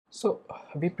So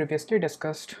we previously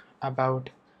discussed about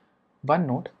one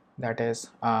node, that is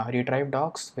retrieve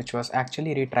docs, which was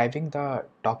actually retrieving the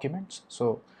documents.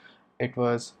 So it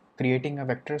was creating a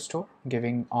vector store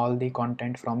giving all the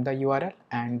content from the URL,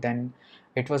 and then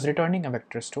it was returning a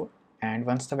vector store. And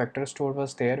once the vector store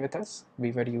was there with us,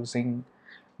 we were using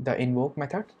the invoke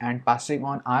method and passing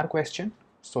on our question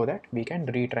so that we can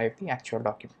retrieve the actual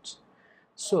documents.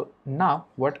 So now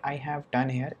what I have done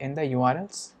here in the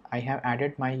URLs, I have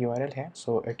added my URL here.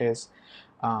 So it is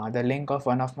the link of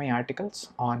one of my articles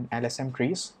on LSM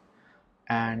trees.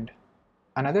 And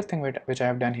another thing which I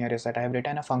have done here is that I have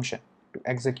written a function to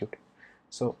execute.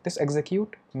 So this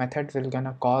execute method will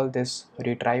gonna call this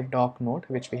retrieve doc node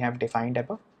which we have defined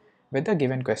above with the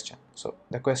given question. So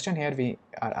the question here we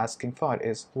are asking for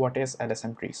is what is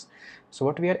LSM trees. So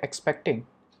what we are expecting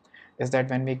is that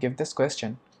when we give this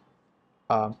question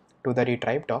uh, to the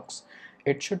retrieve docs,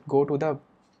 it should go to the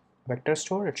vector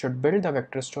store. It should build the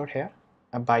vector store here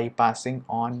by passing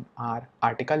on our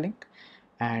article link,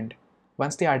 and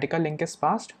once the article link is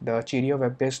passed, the Cheerio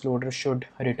web-based loader should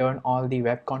return all the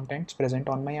web contents present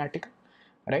on my article,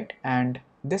 right? And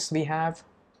this we have,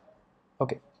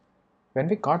 okay, when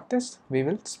we got this, we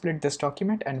will split this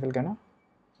document and we're gonna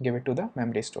give it to the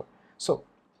memory store. So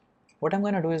what I'm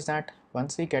gonna do is that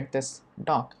once we get this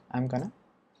doc, I'm gonna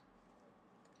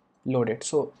load it.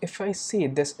 So if I see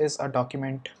this is a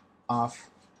document of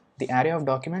the array of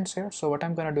documents here, so what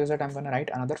I'm going to do is that I'm going to write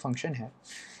another function here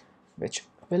which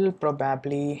will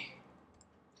probably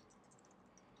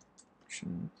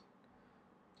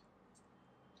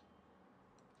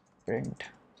print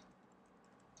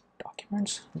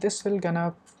documents. This will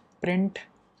gonna print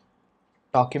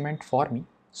document for me.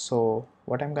 So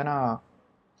what I'm gonna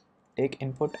take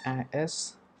input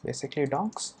is basically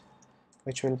docs,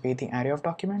 which will be the array of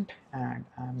document, and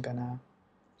I'm gonna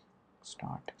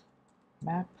start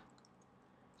map,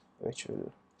 which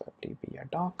will probably be a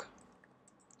doc.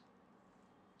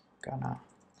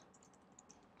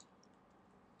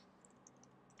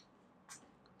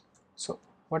 So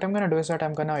what I'm gonna do is that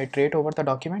I'm gonna iterate over the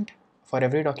document. For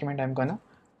every document I'm gonna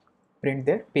print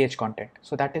their page content.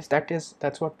 So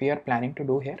that's what we are planning to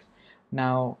do here.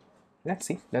 Now let's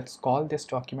see, let's call this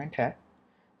document here.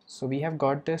 So we have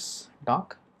got this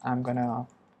doc. I'm gonna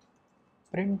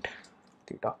print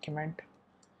the document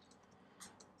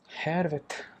here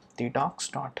with the docs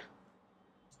dot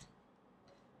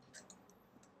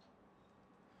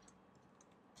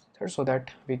so that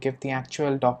we give the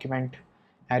actual document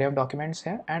array of documents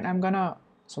here. And I'm gonna,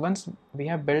 so once we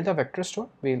have built the vector store,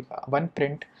 we'll one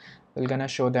print will gonna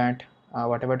show that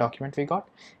whatever document we got,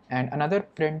 and another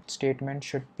print statement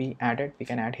should be added. We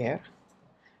can add here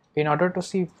in order to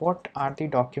see what are the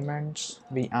documents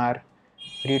we are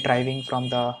retrieving from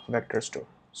the vector store.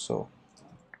 So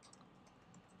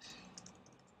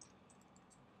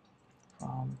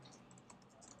from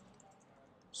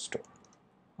store,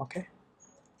 okay,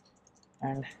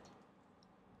 and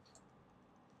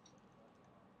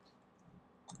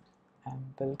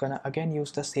we're gonna again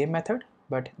use the same method,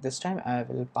 but this time I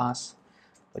will pass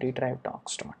retrieve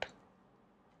docs dot.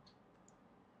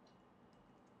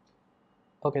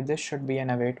 Okay, this should be an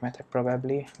await method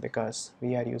probably because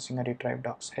we are using a retrieve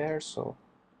docs here. So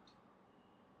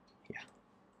yeah,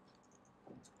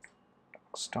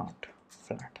 docs dot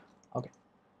flat. Okay,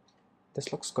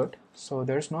 this looks good. So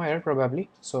there's no error probably.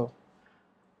 So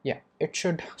yeah, it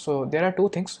should. So there are two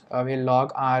things. We'll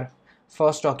log our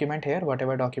first document here,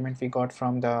 whatever document we got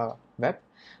from the web,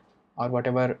 or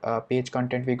whatever page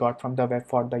content we got from the web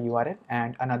for the URL,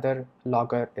 and another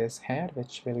logger is here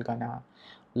which will gonna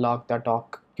log the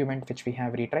document which we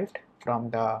have retrieved from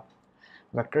the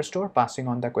vector store, passing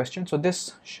on the question. So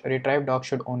this retrieve doc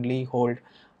should only hold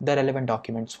the relevant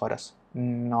documents for us,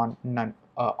 none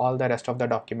all the rest of the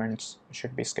documents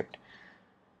should be skipped.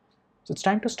 So it's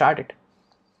time to start it.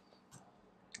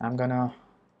 I'm gonna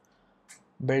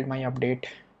build my update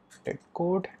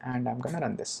code and I'm gonna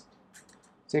run this.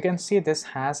 So you can see this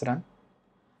has run.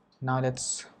 Now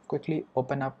let's quickly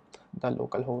open up the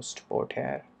localhost port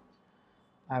here.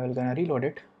 I will gonna reload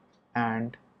it,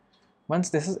 and once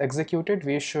this is executed,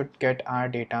 we should get our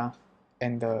data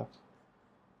in the,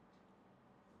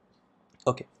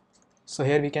 okay. So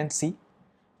here we can see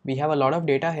we have a lot of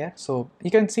data here. So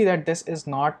you can see that this is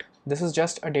not, this is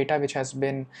just a data which has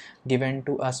been given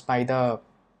to us by the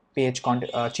page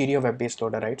Cheerio web-based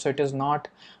loader, right? So it is not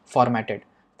formatted,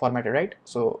 right?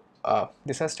 So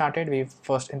this has started. We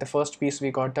first, in the first piece,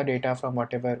 we got the data from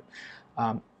whatever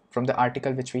from the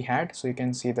article which we had. So you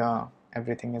can see the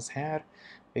everything is here.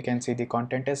 We can see the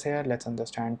content is here. Let's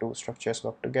understand two structures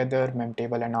work together, mem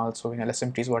table, and also in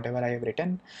LSM trees, whatever I have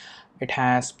written. It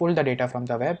has pulled the data from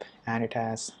the web and it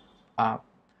has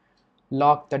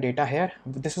logged the data here.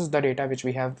 This is the data which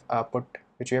we have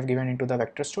which we have given into the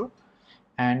vector store.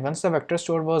 And once the vector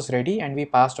store was ready and we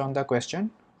passed on the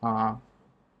question,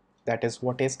 that is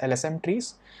what is LSM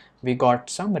trees, we got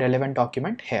some relevant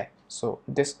document here. So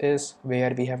this is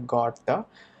where we have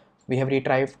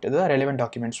retrieved the relevant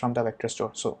documents from the vector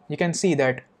store. So you can see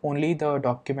that only the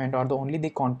document or only the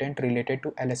content related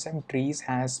to LSM trees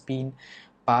has been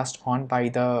passed on by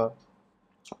the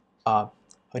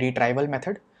retrieval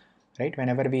method, right?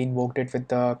 Whenever we invoked it with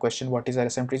the question what is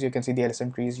LSM trees, you can see the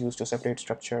LSM trees used to separate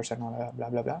structures and all blah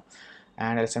blah blah.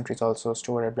 And LSM trees also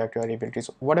store at black variabilities.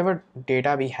 Whatever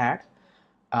data we had,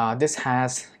 this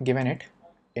has given it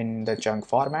in the chunk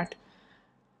format.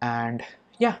 And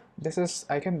yeah, this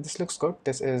looks good.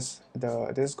 This is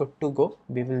good to go.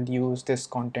 We will use this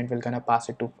content, we're gonna pass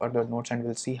it to further nodes and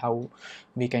we'll see how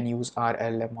we can use our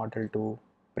LLM model to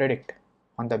predict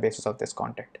on the basis of this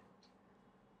content.